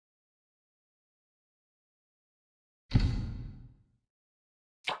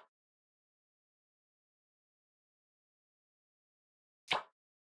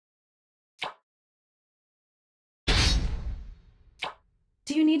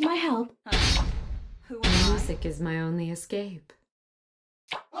Do you need my help? Who am I? Music is my only escape.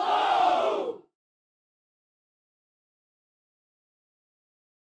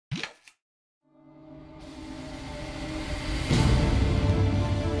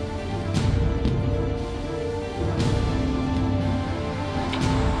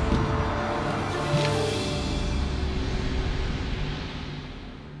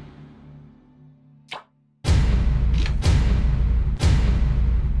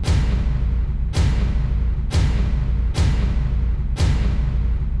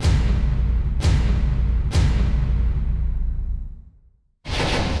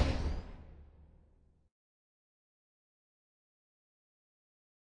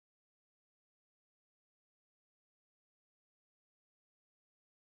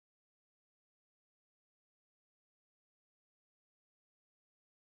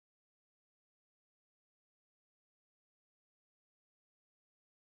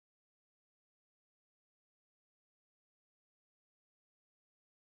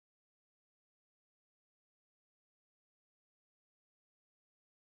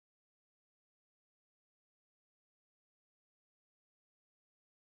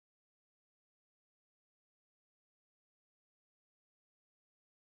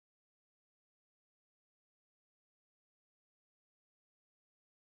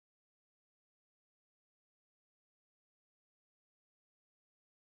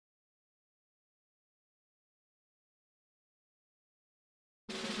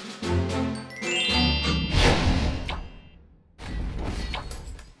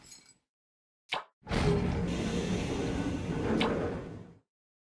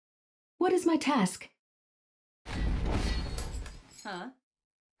 What is my task? Huh?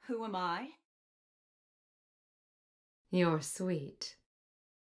 Who am I? You're sweet.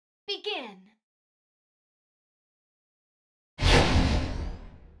 Begin.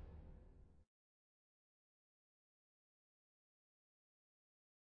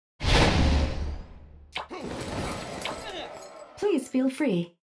 Please feel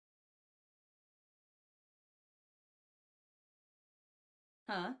free.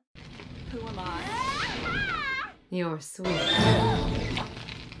 Huh? Who am I? You're sweet.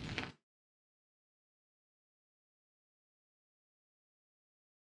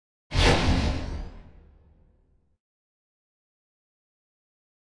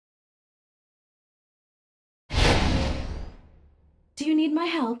 Do you need my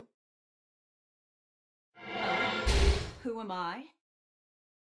help? Who am I?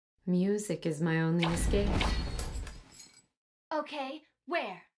 Music is my only escape. Okay,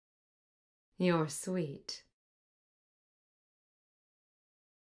 where? You're sweet.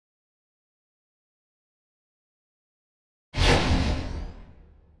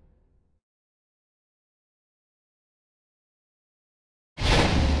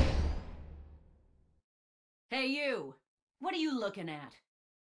 Hey, you! What are you looking at?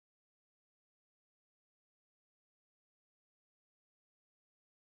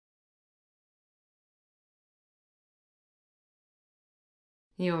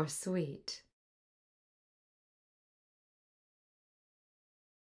 You're sweet.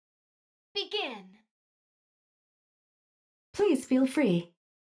 Begin. Please feel free.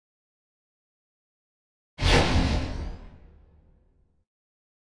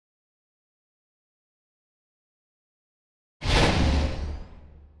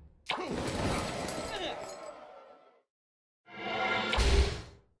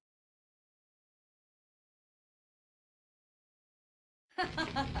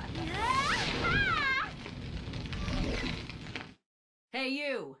 Hey,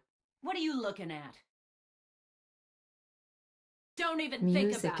 you! What are you looking at? Don't even think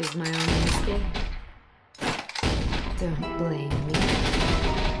Music about is it. my only escape. Don't blame me.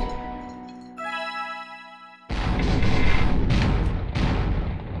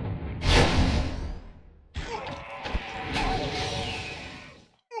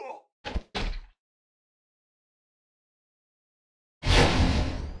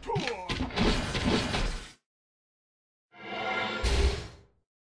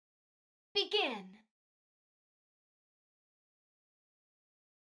 Begin.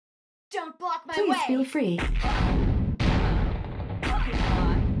 Don't block my way. Please feel free. Don't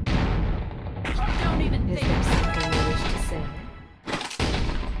even Is think there about it. something you wish to say?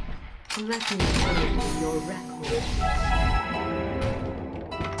 Let me play your record.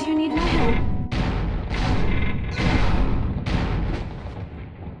 Do you need my help?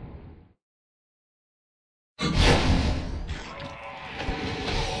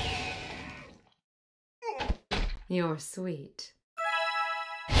 You're sweet.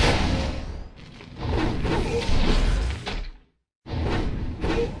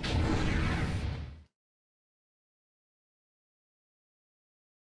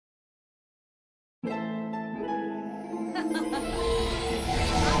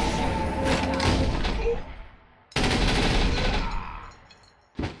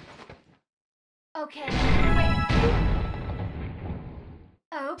 Okay, where?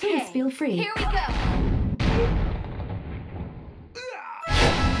 Okay. Please feel free. Here we go.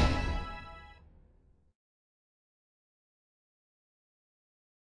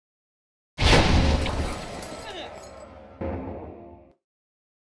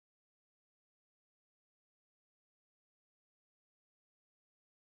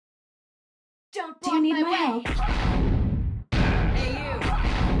 Don't block. Do you need my help? Hey,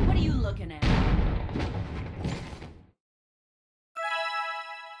 you! What are you looking at?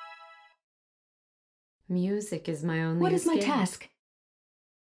 Music is my only What is my escape. task?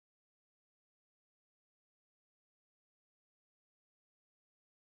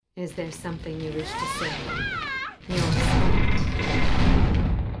 Is there something you wish to say? You're smart.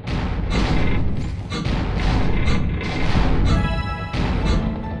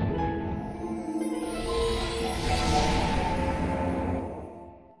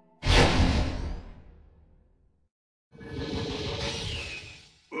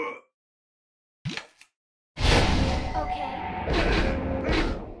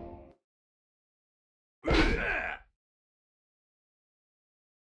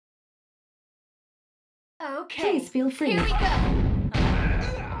 Okay. Please feel free. Here we go.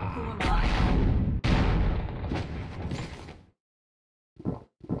 Who am I?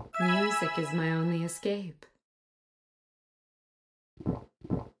 Music is my only escape.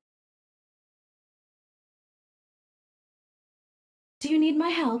 Do you need my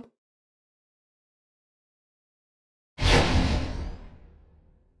help?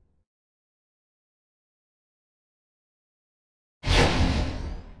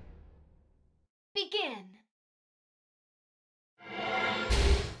 Begin.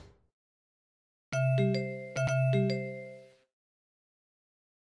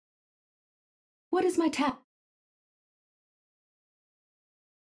 What is my task?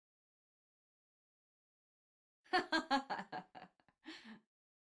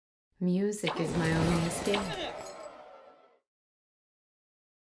 Music is my only escape.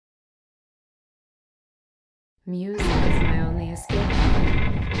 Music is my only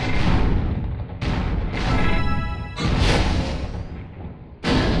escape.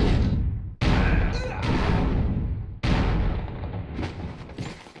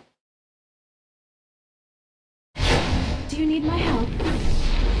 Do you need my help?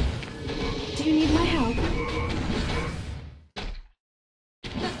 Do you need my help?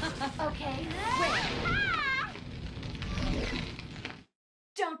 Okay, where?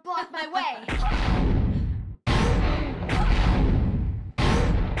 Don't block my way!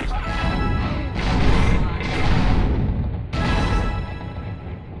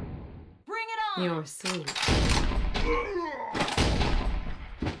 Bring it on! You're sweet.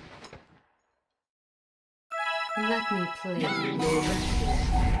 Let me play you.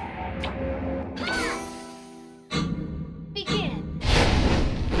 Begin.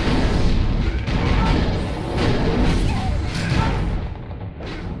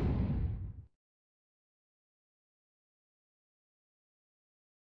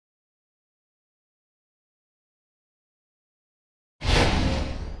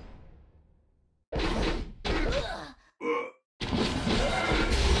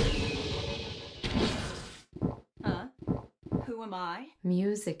 Huh? Who am I?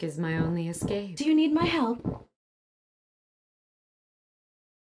 Music is my only escape. Do you need my help?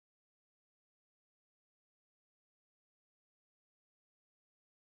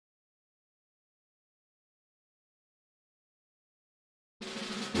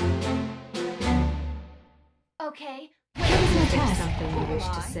 Okay. What is my Is there task? something you wish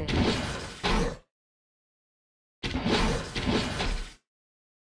to say?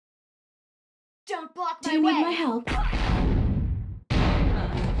 Don't block my way. Do you need my help?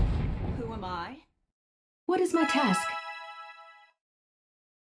 Who am I? What is my task?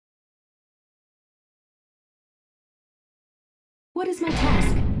 What is my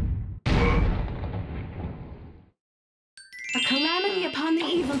task? A calamity upon the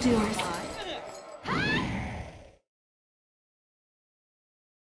evildoers.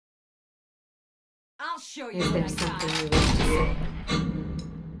 I'll show you Is what there I something got. you wish to say?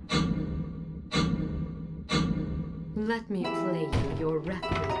 Let me play you your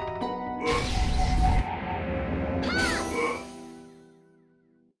requiem.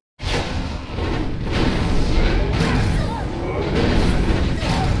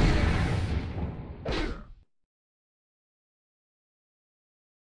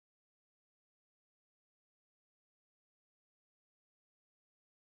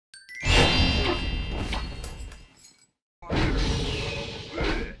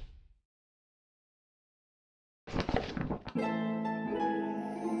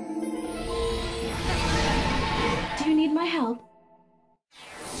 my help?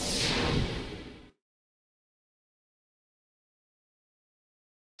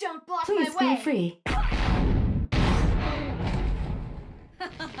 Don't block Please my way! feel free.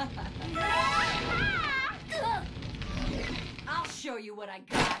 I'll show you what I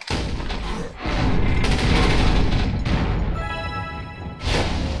got.